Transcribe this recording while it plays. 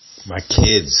My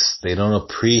kids, they don't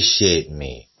appreciate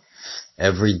me.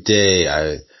 Every day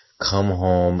I come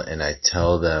home and I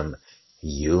tell them,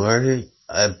 you are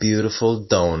a beautiful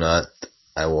donut.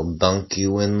 I will dunk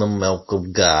you in the milk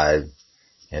of God.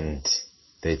 And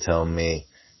they tell me,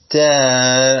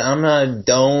 Dad, I'm not a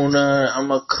donut,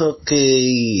 I'm a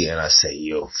cookie. And I say,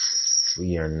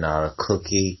 you're not a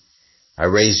cookie. I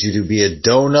raised you to be a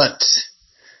donut.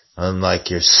 Unlike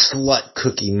your slut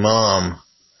cookie mom.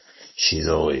 She's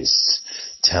always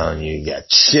telling you got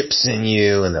chips in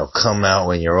you and they'll come out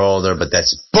when you're older, but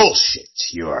that's bullshit.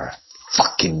 You're a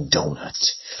fucking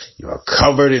donut. You are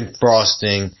covered in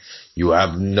frosting. You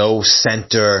have no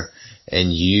center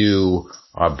and you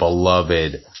are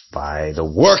beloved by the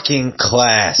working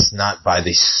class, not by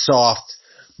the soft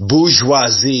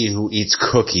bourgeoisie who eats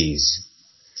cookies.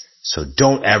 So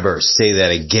don't ever say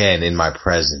that again in my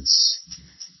presence.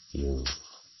 You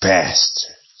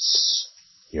bastards.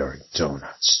 You're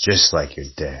donuts, just like your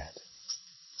dad.